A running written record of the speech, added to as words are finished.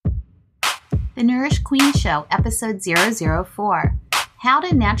The Nourished Queen Show, episode 004, How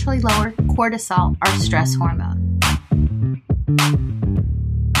to Naturally Lower Cortisol, our stress hormone.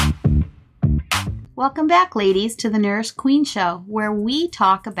 Welcome back, ladies, to the Nourished Queen Show, where we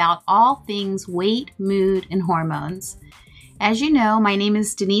talk about all things weight, mood, and hormones. As you know, my name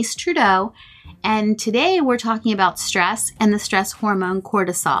is Denise Trudeau, and today we're talking about stress and the stress hormone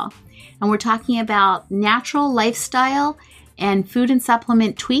cortisol. And we're talking about natural lifestyle and food and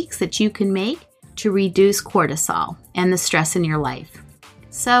supplement tweaks that you can make to reduce cortisol and the stress in your life.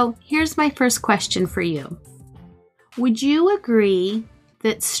 So here's my first question for you. Would you agree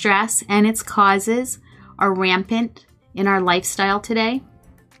that stress and its causes are rampant in our lifestyle today?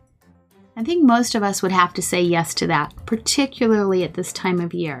 I think most of us would have to say yes to that, particularly at this time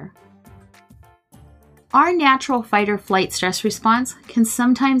of year. Our natural fight or flight stress response can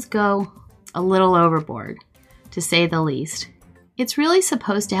sometimes go a little overboard, to say the least. It's really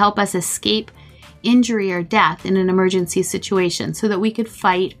supposed to help us escape injury or death in an emergency situation so that we could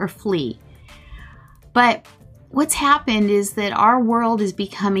fight or flee. But what's happened is that our world is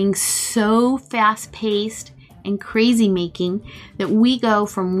becoming so fast-paced and crazy-making that we go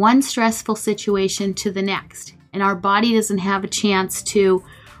from one stressful situation to the next, and our body doesn't have a chance to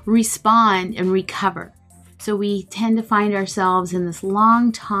respond and recover. So we tend to find ourselves in this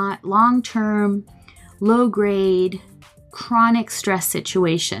long-term, low-grade, chronic stress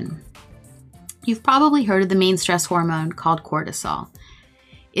situation. You've probably heard of the main stress hormone called cortisol.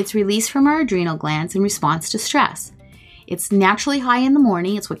 It's released from our adrenal glands in response to stress. It's naturally high in the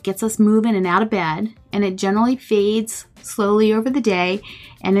morning. It's what gets us moving and out of bed, and it generally fades slowly over the day,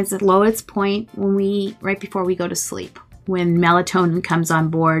 and it's at lowest point right before we go to sleep, when melatonin comes on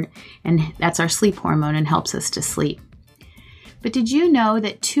board, and that's our sleep hormone and helps us to sleep. But did you know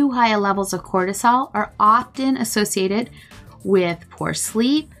that too high levels of cortisol are often associated with poor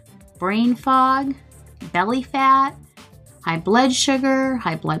sleep, brain fog, belly fat, high blood sugar,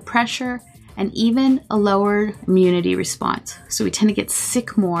 high blood pressure, and even a lowered immunity response? So we tend to get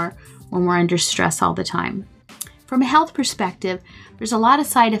sick more when we're under stress all the time. From a health perspective, there's a lot of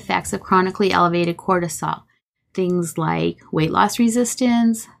side effects of chronically elevated cortisol. Things like weight loss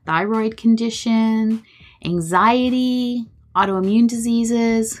resistance, thyroid condition, anxiety, autoimmune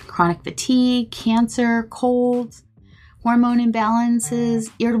diseases, chronic fatigue, cancer, colds, hormone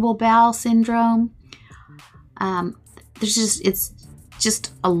imbalances, irritable bowel syndrome. It's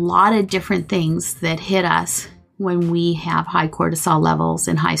just a lot of different things that hit us when we have high cortisol levels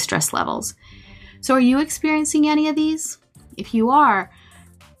and high stress levels. So are you experiencing any of these? If you are,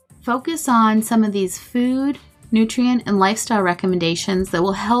 focus on some of these food, nutrient, and lifestyle recommendations that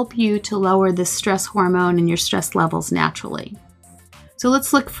will help you to lower the stress hormone and your stress levels naturally. So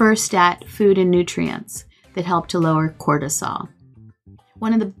let's look first at food and nutrients that help to lower cortisol.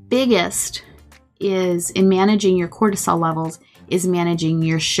 One of the biggest is in managing your cortisol levels is managing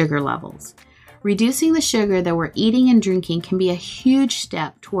your sugar levels. Reducing the sugar that we're eating and drinking can be a huge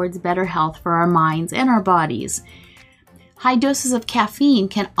step towards better health for our minds and our bodies. High doses of caffeine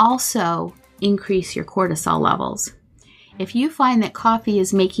can also increase your cortisol levels. If you find that coffee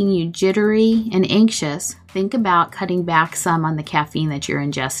is making you jittery and anxious, think about cutting back some on the caffeine that you're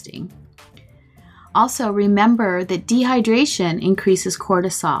ingesting. Also, remember that dehydration increases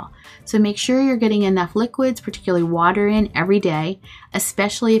cortisol, so make sure you're getting enough liquids, particularly water, in every day,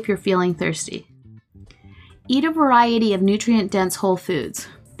 especially if you're feeling thirsty. Eat a variety of nutrient-dense whole foods.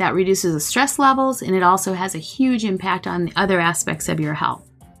 That reduces the stress levels, and it also has a huge impact on the other aspects of your health.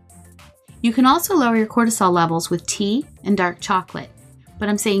 You can also lower your cortisol levels with tea and dark chocolate, but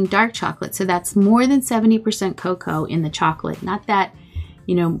I'm saying dark chocolate, so that's more than 70% cocoa in the chocolate, not that,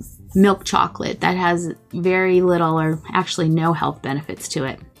 milk chocolate that has very little or actually no health benefits to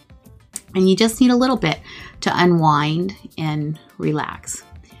it. And you just need a little bit to unwind and relax.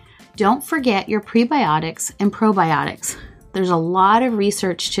 Don't forget your prebiotics and probiotics. There's a lot of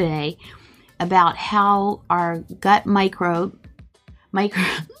research today about how our gut microbiomes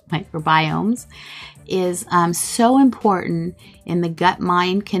is so important in the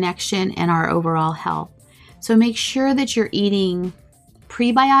gut-mind connection and our overall health. So make sure that you're eating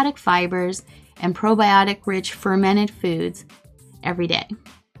prebiotic fibers and probiotic-rich fermented foods every day.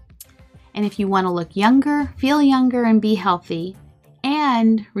 And if you want to look younger, feel younger, and be healthy,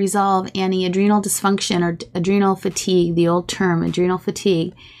 and resolve any adrenal dysfunction or adrenal fatigue, the old term adrenal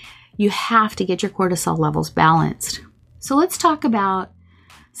fatigue, you have to get your cortisol levels balanced. So let's talk about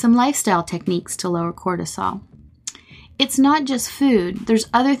some lifestyle techniques to lower cortisol. It's not just food. There's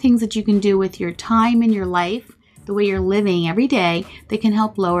other things that you can do with your time in your life, the way you're living every day, that can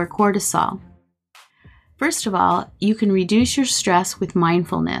help lower cortisol. First of all, you can reduce your stress with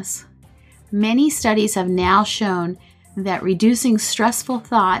mindfulness. Many studies have now shown that reducing stressful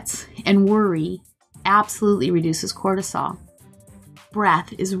thoughts and worry absolutely reduces cortisol.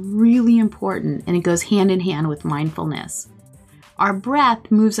 Breath is really important, and it goes hand in hand with mindfulness. Our breath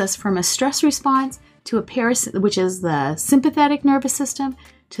moves us from a stress response to which is the sympathetic nervous system,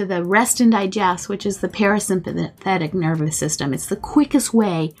 to the rest and digest, which is the parasympathetic nervous system. It's the quickest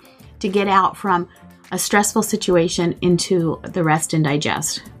way to get out from a stressful situation into the rest and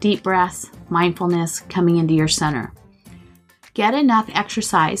digest. Deep breaths, mindfulness, coming into your center. Get enough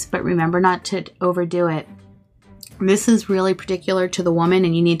exercise, but remember not to overdo it. This is really particular to the woman,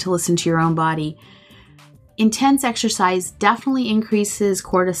 and you need to listen to your own body. Intense exercise definitely increases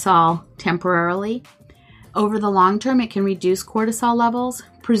cortisol temporarily. Over the long term, it can reduce cortisol levels,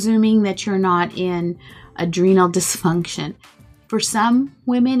 presuming that you're not in adrenal dysfunction. For some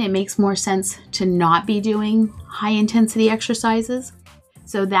women, it makes more sense to not be doing high-intensity exercises.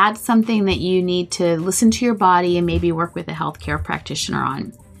 So that's something that you need to listen to your body and maybe work with a healthcare practitioner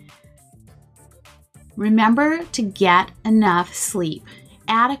on. Remember to get enough sleep.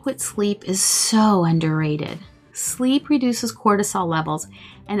 Adequate sleep is so underrated. Sleep reduces cortisol levels,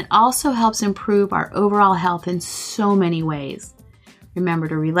 and it also helps improve our overall health in so many ways. Remember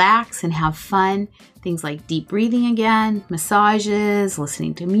to relax and have fun. Things like deep breathing again, massages,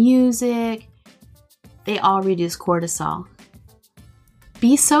 listening to music. They all reduce cortisol.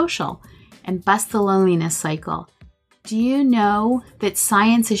 Be social and bust the loneliness cycle. Do you know that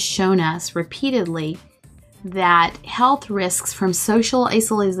science has shown us repeatedly that health risks from social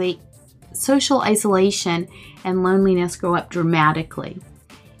isolation and loneliness go up dramatically?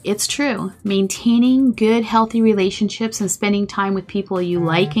 It's true. Maintaining good, healthy relationships and spending time with people you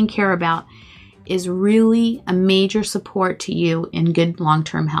like and care about is really a major support to you in good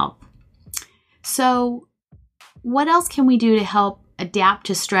long-term health. So, what else can we do to help adapt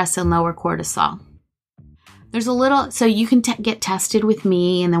to stress and lower cortisol? So you can get tested with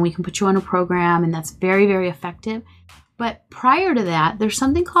me, and then we can put you on a program, and that's very, very effective. But prior to that, there's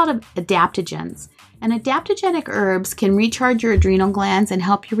something called adaptogens. And adaptogenic herbs can recharge your adrenal glands and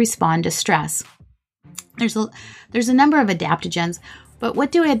help you respond to stress. There's a number of adaptogens, but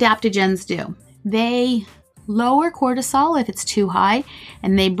what do adaptogens do? They lower cortisol if it's too high,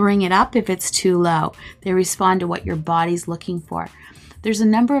 and they bring it up if it's too low. They respond to what your body's looking for. There's a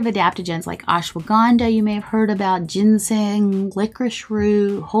number of adaptogens like ashwagandha, you may have heard about, ginseng, licorice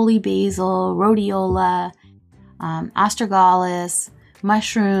root, holy basil, rhodiola, astragalus,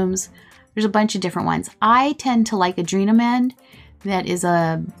 mushrooms. There's a bunch of different ones. I tend to like Adrenamend. That is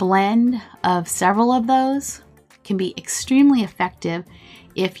a blend of several of those. Can be extremely effective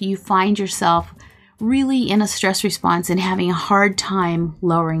if you find yourself really in a stress response and having a hard time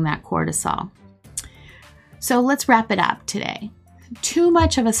lowering that cortisol. So let's wrap it up today. Too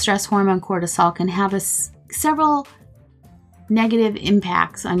much of a stress hormone, cortisol, can have several negative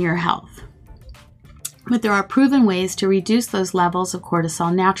impacts on your health. But there are proven ways to reduce those levels of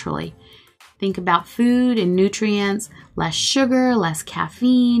cortisol naturally. Think about food and nutrients, less sugar, less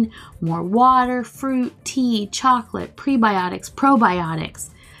caffeine, more water, fruit, tea, chocolate, prebiotics,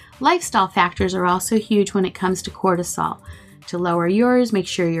 probiotics. Lifestyle factors are also huge when it comes to cortisol. To lower yours, make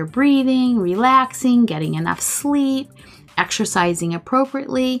sure you're breathing, relaxing, getting enough sleep, exercising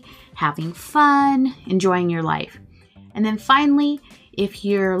appropriately, having fun, enjoying your life. And then finally, if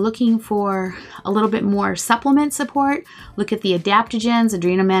you're looking for a little bit more supplement support, look at the adaptogens.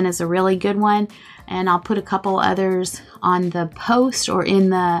 Adrenamend is a really good one. And I'll put a couple others on the post or in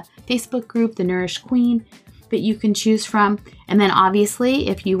the Facebook group, The Nourished Queen, that you can choose from. And then obviously,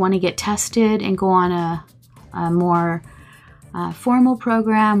 if you want to get tested and go on a more formal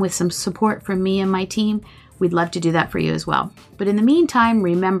program with some support from me and my team, we'd love to do that for you as well. But in the meantime,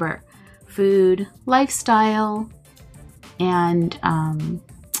 remember, food, lifestyle, and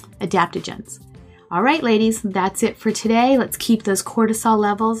adaptogens. All right, ladies, that's it for today. Let's keep those cortisol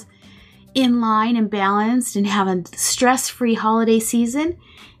levels in line and balanced and have a stress-free holiday season.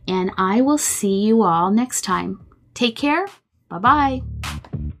 And I will see you all next time. Take care. Bye-bye.